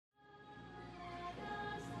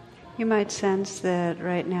You might sense that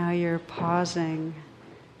right now you're pausing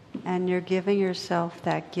and you're giving yourself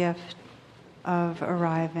that gift of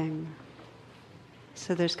arriving.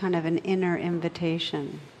 So there's kind of an inner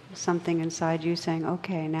invitation, something inside you saying,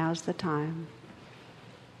 okay, now's the time.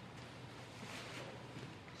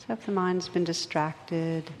 So if the mind's been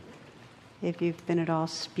distracted, if you've been at all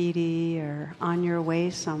speedy or on your way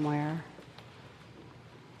somewhere,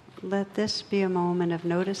 let this be a moment of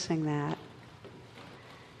noticing that.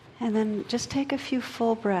 And then just take a few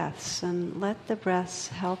full breaths and let the breaths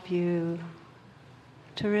help you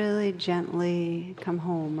to really gently come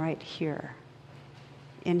home right here.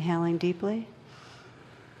 Inhaling deeply.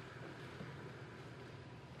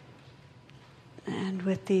 And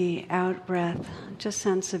with the out breath, just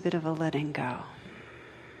sense a bit of a letting go.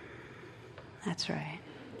 That's right.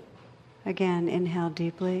 Again, inhale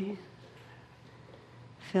deeply.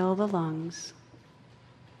 Fill the lungs.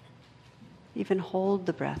 Even hold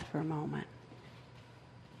the breath for a moment.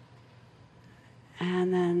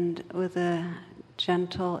 And then with a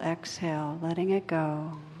gentle exhale, letting it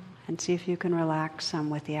go, and see if you can relax some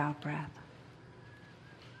with the out breath.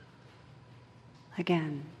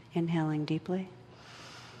 Again, inhaling deeply.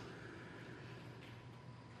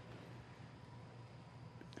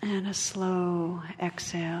 And a slow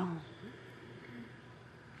exhale.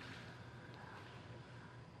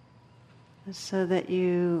 So that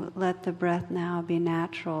you let the breath now be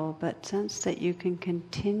natural, but sense that you can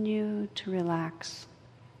continue to relax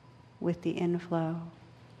with the inflow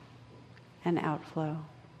and outflow.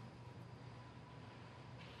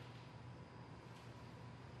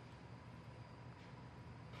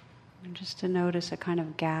 And just to notice a kind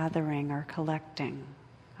of gathering or collecting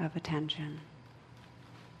of attention.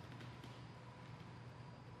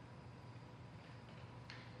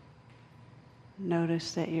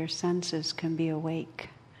 Notice that your senses can be awake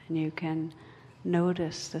and you can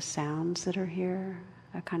notice the sounds that are here,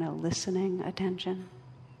 a kind of listening attention.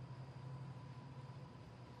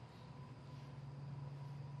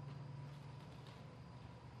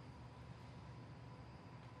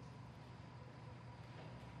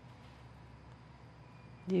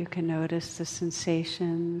 You can notice the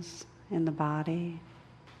sensations in the body.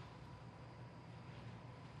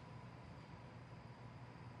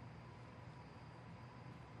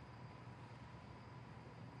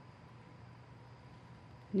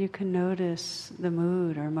 You can notice the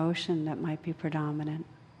mood or emotion that might be predominant.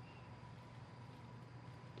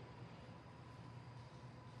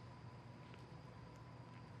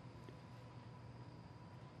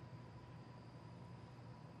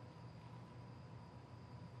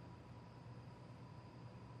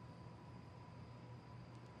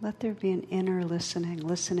 Let there be an inner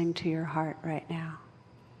listening to your heart right now,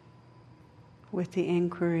 with the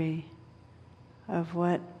inquiry of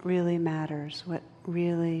what really matters, what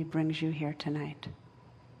really brings you here tonight.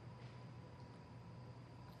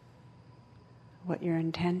 What your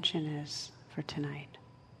intention is for tonight.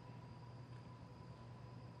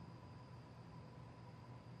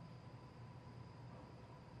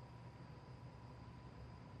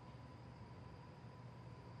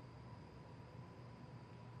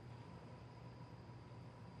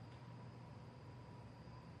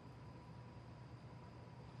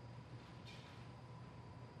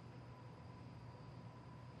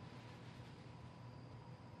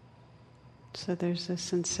 So there's a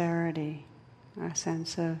sincerity, a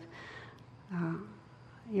sense of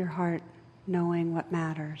your heart knowing what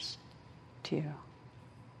matters to you.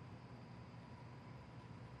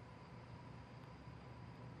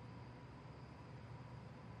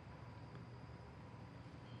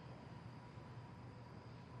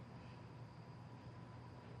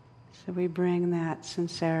 So we bring that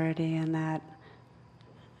sincerity and that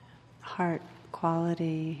heart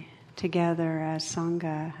quality together as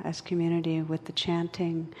Sangha, as community, with the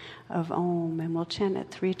chanting of Om, and we'll chant it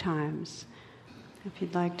 3 times. If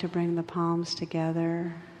you'd like to bring the palms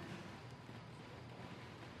together,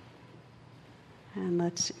 and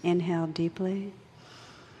let's inhale deeply.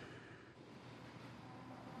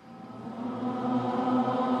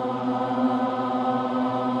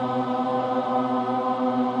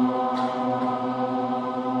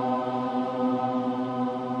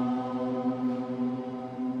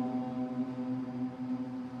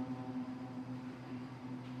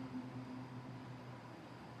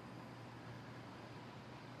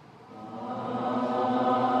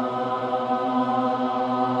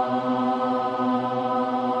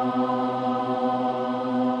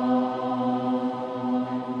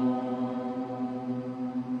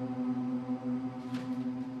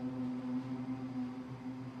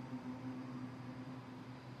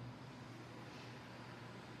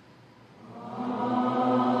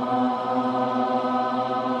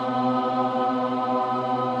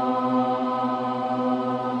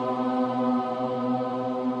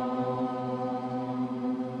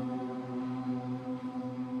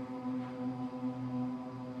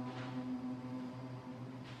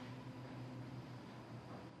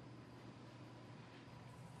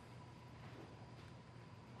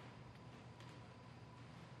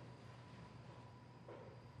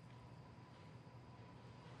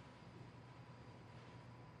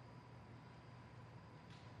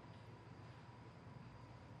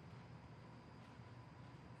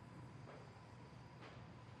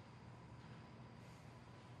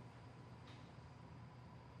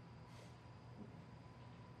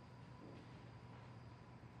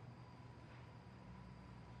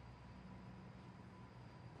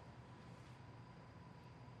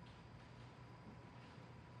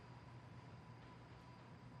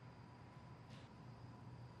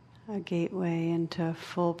 A gateway into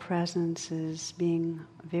full presence is being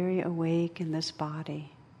very awake in this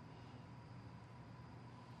body.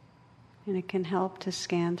 And it can help to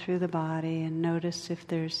scan through the body and notice if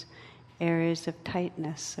there's areas of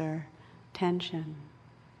tightness or tension.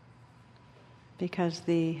 Because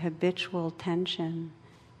the habitual tension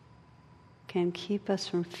can keep us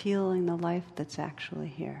from feeling the life that's actually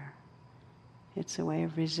here. It's a way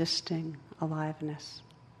of resisting aliveness.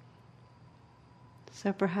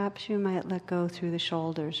 So perhaps you might let go through the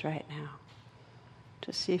shoulders right now.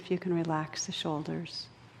 Just see if you can relax the shoulders.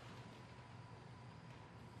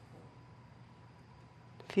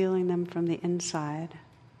 Feeling them from the inside.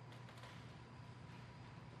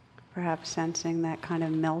 Perhaps sensing that kind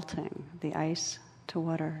of melting, the ice to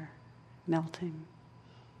water melting.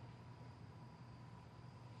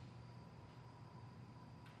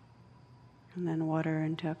 And then water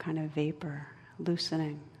into a kind of vapor,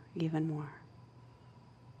 loosening even more.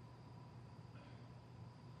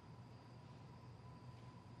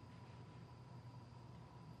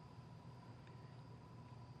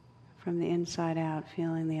 From the inside out,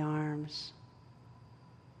 feeling the arms.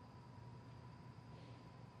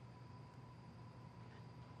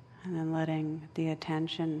 And then letting the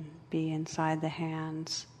attention be inside the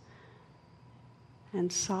hands.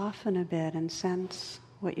 And soften a bit and sense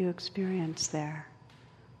what you experience there.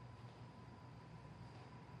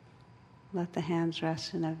 Let the hands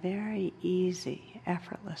rest in a very easy,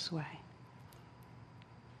 effortless way.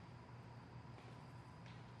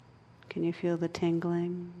 Can you feel the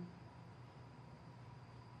tingling?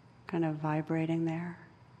 Kind of vibrating there.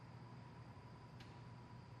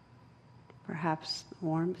 Perhaps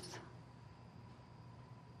warmth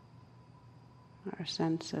or a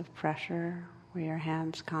sense of pressure where your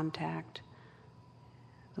hands contact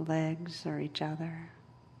the legs or each other.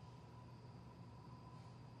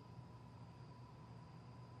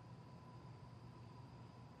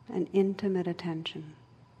 An intimate attention.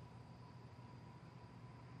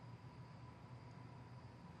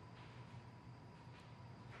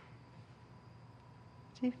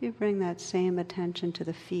 See if you bring that same attention to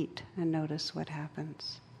the feet and notice what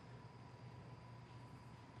happens.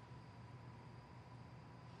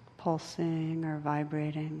 Pulsing or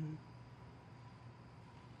vibrating.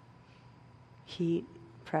 Heat,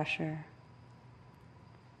 pressure.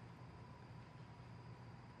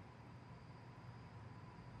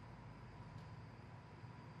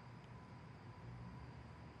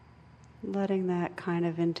 Letting that kind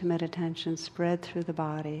of intimate attention spread through the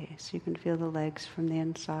body so you can feel the legs from the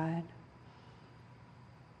inside.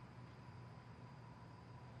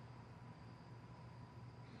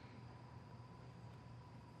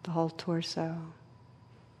 The whole torso.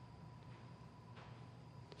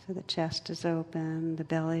 So the chest is open, the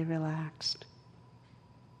belly relaxed.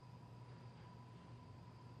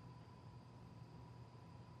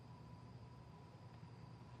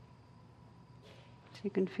 So you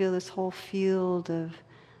can feel this whole field of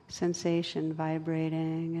sensation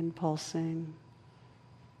vibrating and pulsing.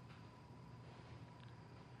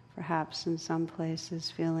 Perhaps in some places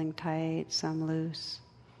feeling tight, some loose.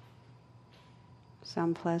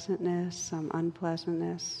 Some pleasantness, some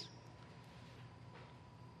unpleasantness.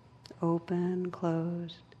 Open,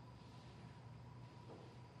 closed.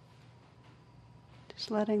 Just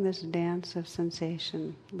letting this dance of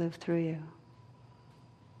sensation live through you.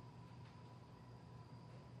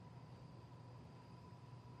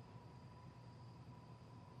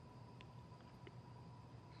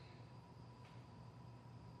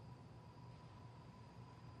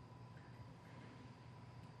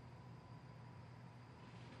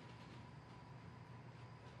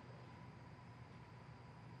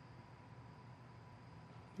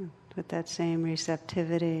 With that same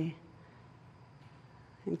receptivity,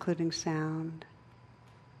 including sound.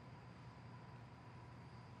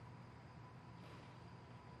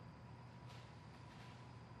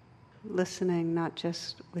 Listening not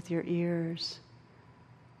just with your ears,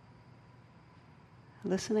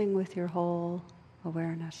 listening with your whole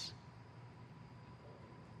awareness.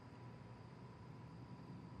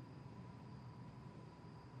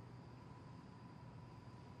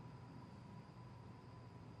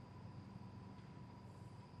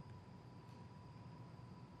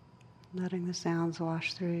 Letting the sounds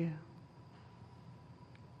wash through you.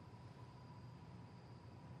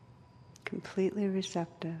 Completely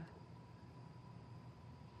receptive.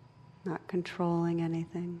 Not controlling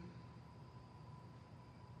anything.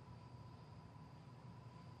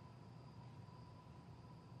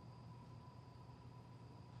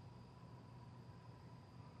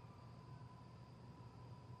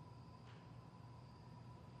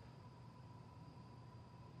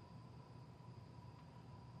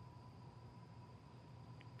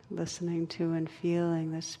 listening to and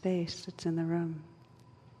feeling the space that's in the room.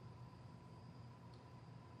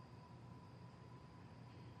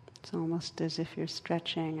 It's almost as if you're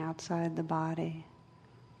stretching outside the body,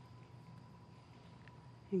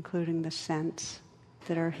 including the scents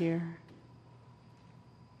that are here,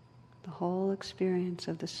 the whole experience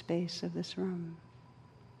of the space of this room.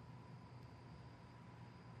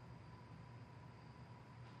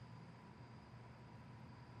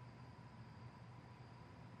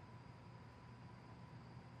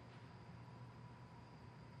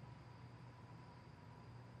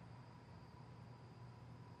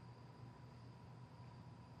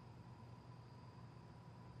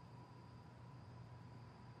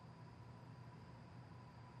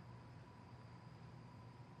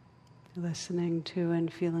 Listening to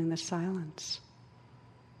and feeling the silence.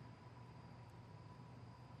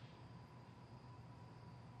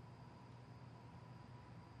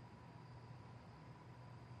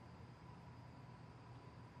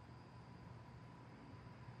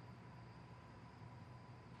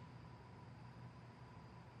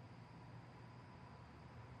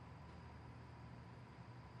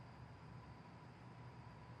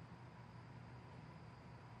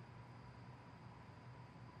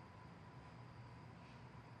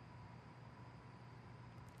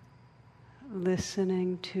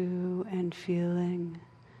 Listening to and feeling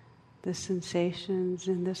the sensations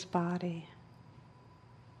in this body.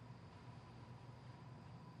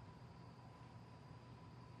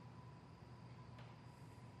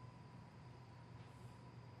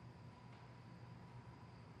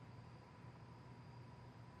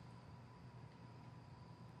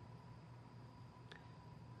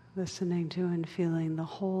 Listening to and feeling the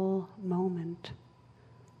whole moment.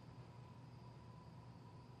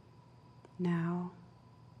 Now.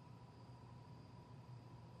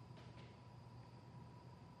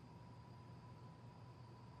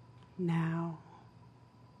 Now.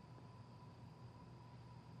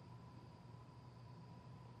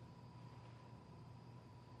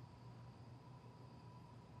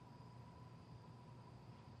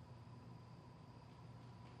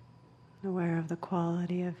 Aware of the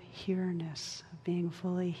quality of here-ness, of being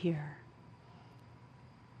fully here.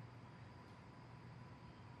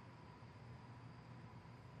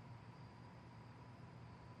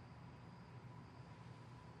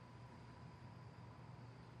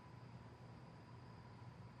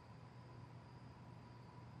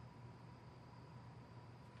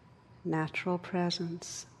 Natural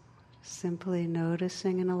presence, simply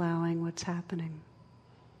noticing and allowing what's happening.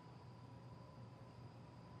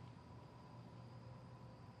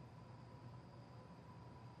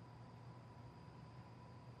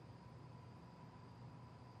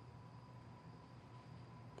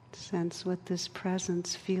 Sense what this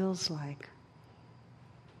presence feels like.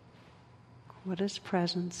 What does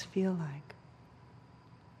presence feel like?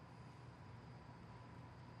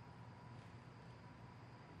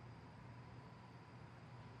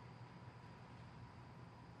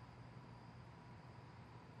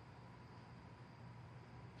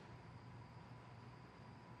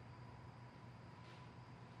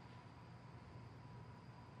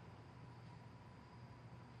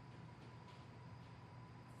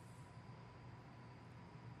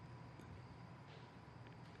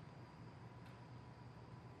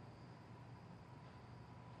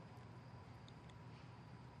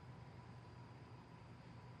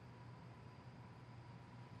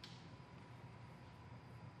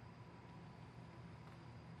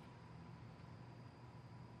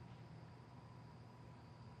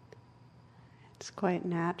 It's quite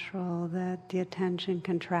natural that the attention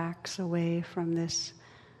contracts away from this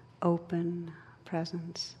open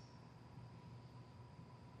presence.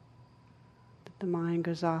 That the mind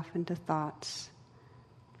goes off into thoughts.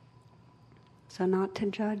 So not to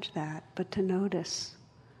judge that, but to notice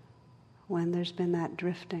when there's been that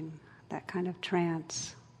drifting, that kind of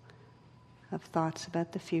trance of thoughts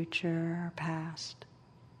about the future or past,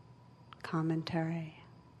 commentary.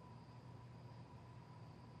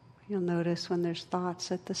 You'll notice when there's thoughts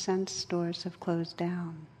that the sense doors have closed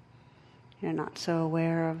down. You're not so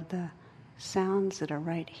aware of the sounds that are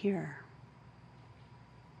right here.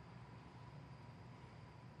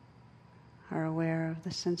 Are aware of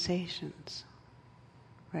the sensations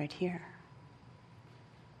right here.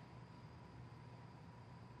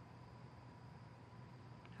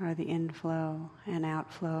 Are the inflow and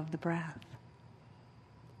outflow of the breath.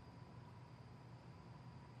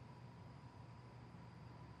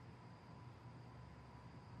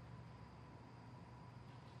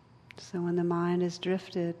 So when the mind is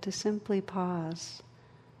drifted, to simply pause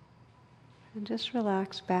and just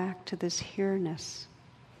relax back to this here-ness.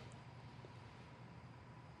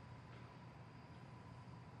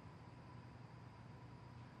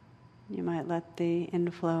 You might let the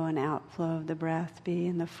inflow and outflow of the breath be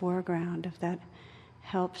in the foreground if that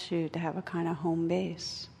helps you to have a kind of home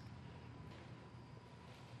base.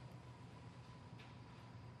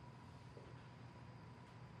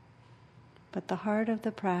 But the heart of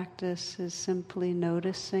the practice is simply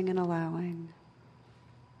noticing and allowing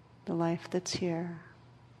the life that's here,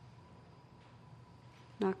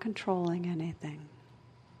 not controlling anything.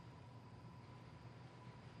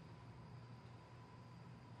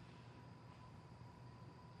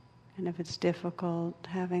 And if it's difficult,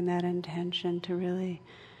 having that intention to really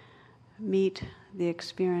meet the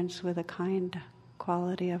experience with a kind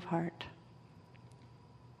quality of heart.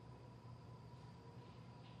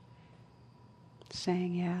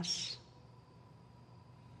 Saying yes.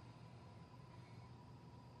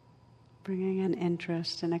 Bringing an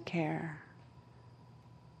interest and a care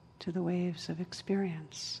to the waves of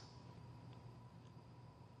experience.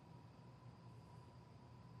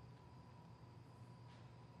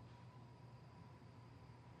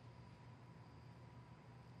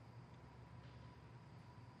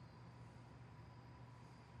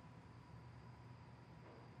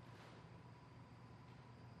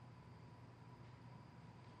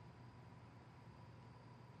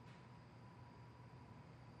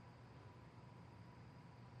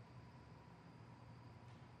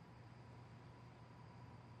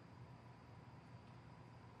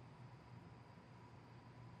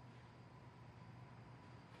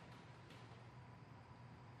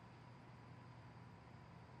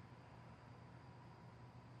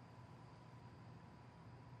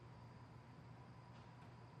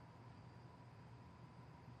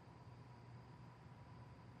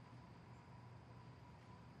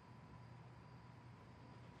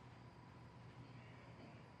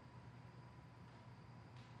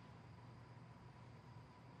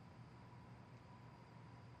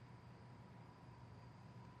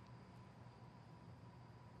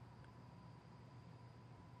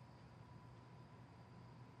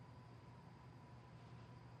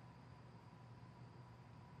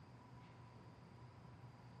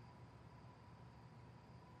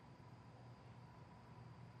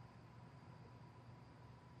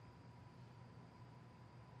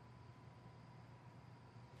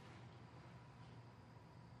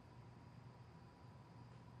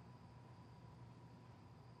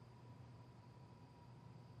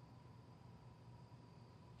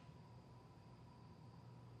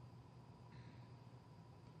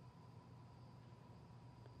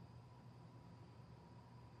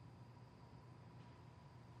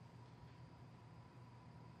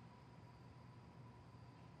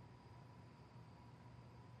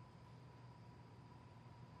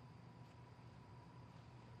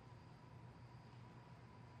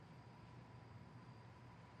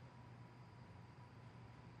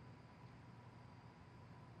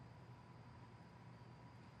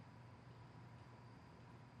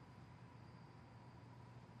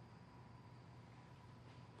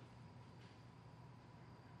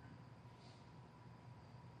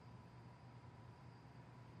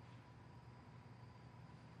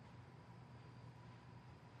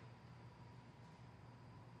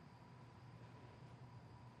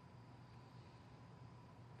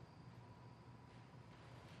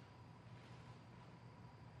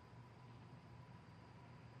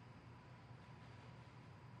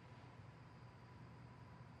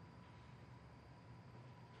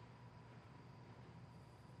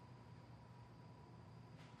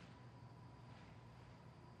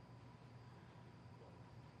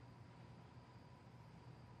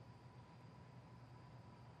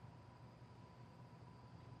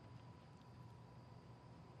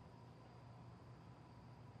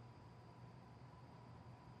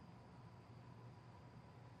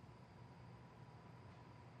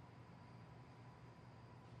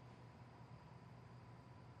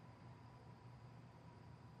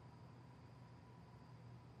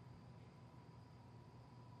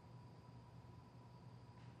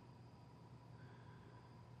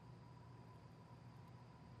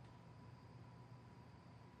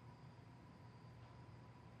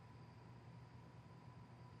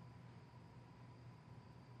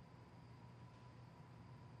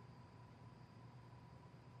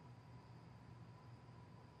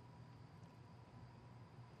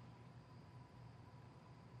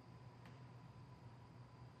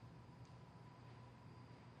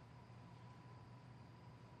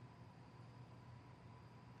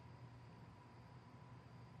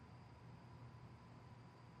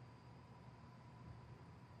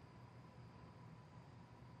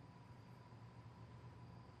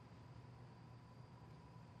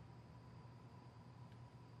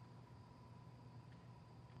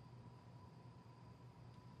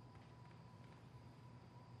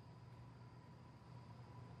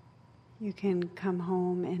 You can come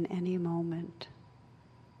home in any moment,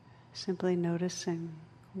 simply noticing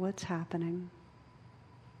what's happening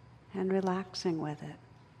and relaxing with it.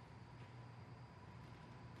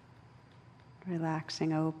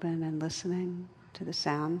 Relaxing open and listening to the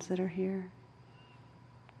sounds that are here.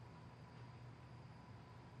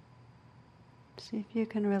 See if you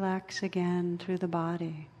can relax again through the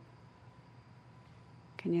body.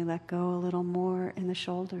 Can you let go a little more in the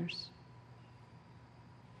shoulders?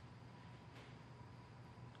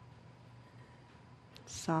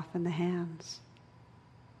 Soften the hands.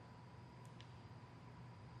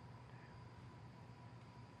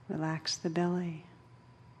 Relax the belly.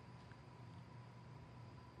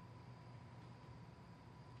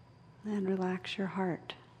 And relax your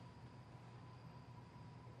heart.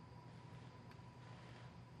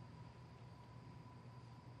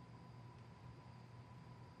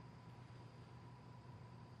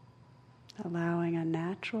 Allowing a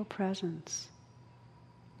natural presence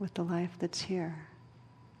with the life that's here.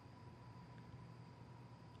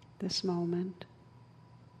 This moment.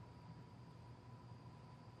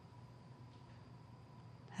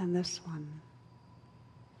 And this one.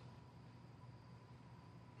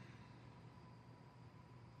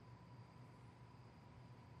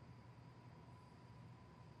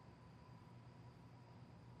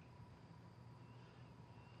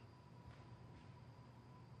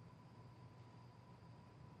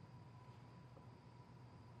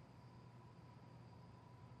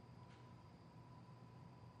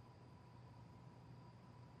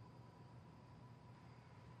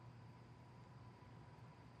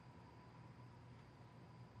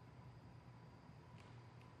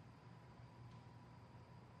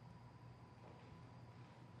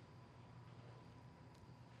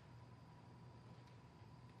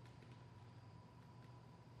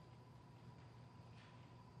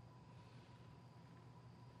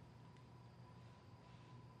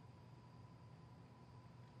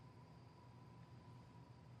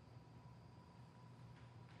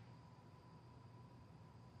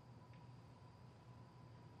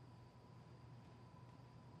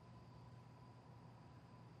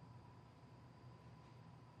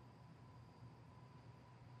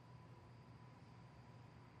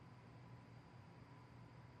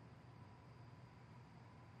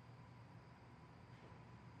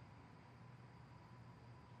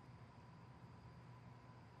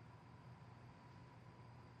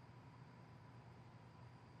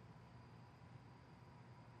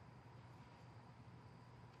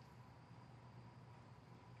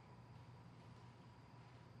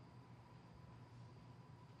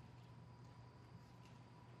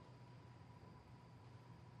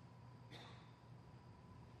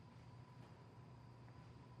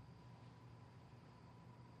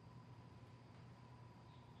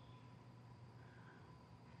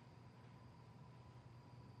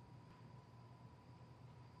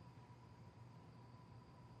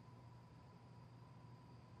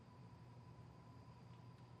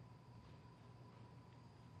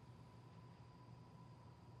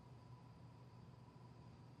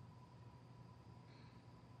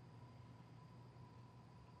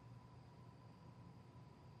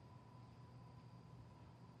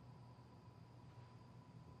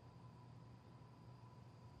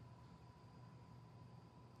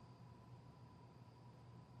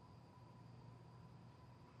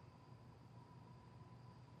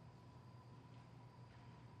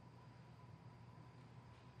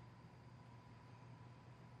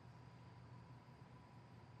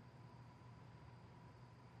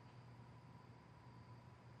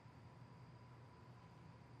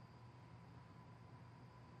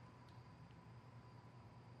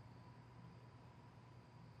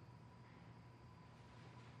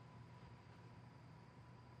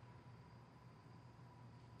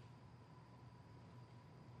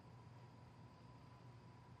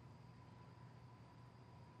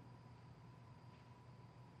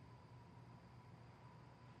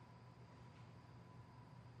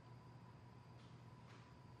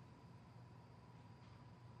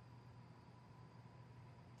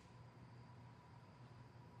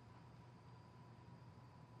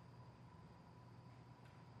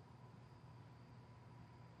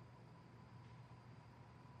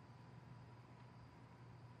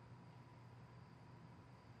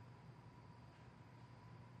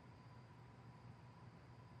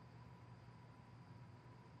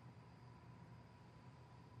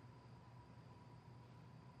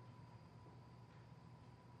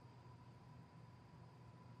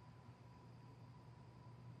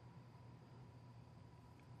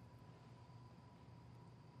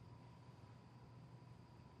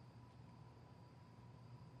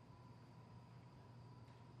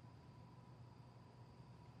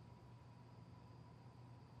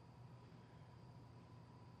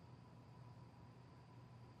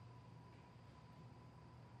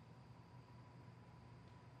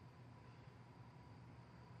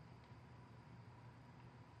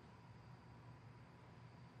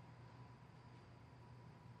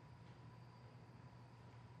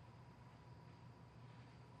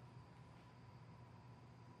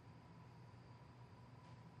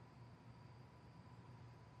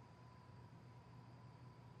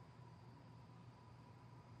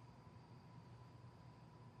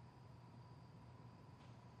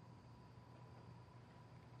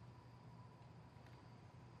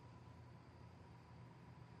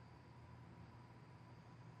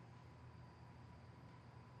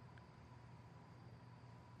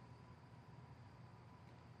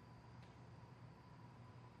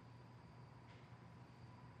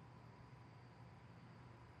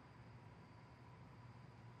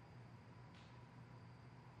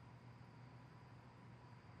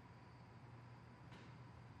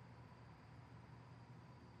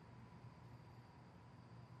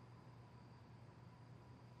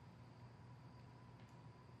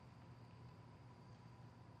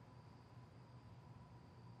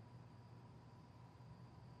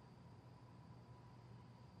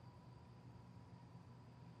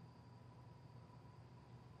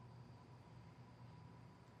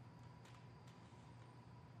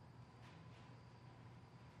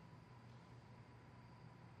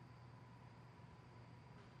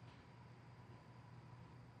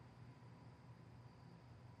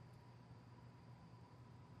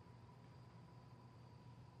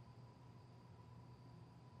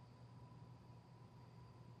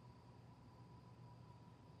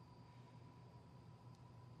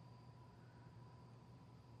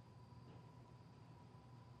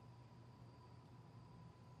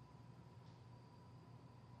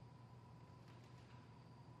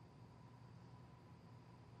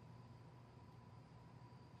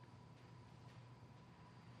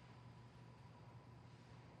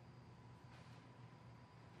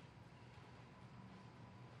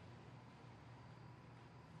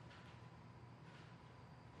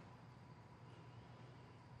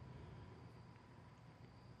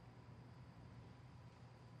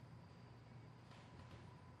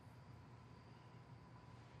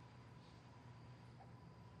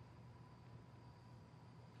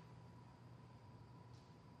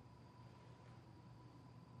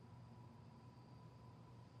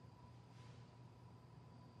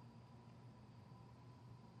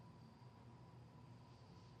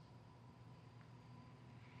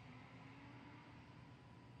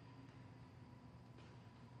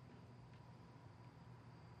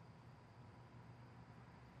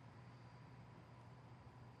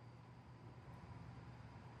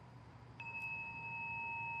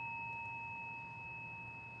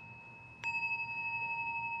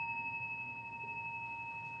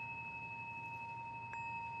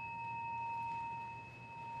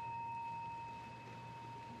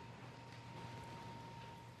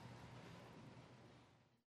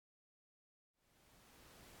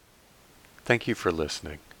 Thank you for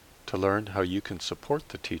listening. To learn how you can support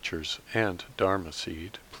the teachers and Dharma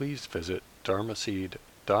Seed, please visit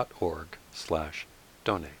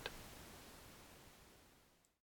dharmaseed.org/donate.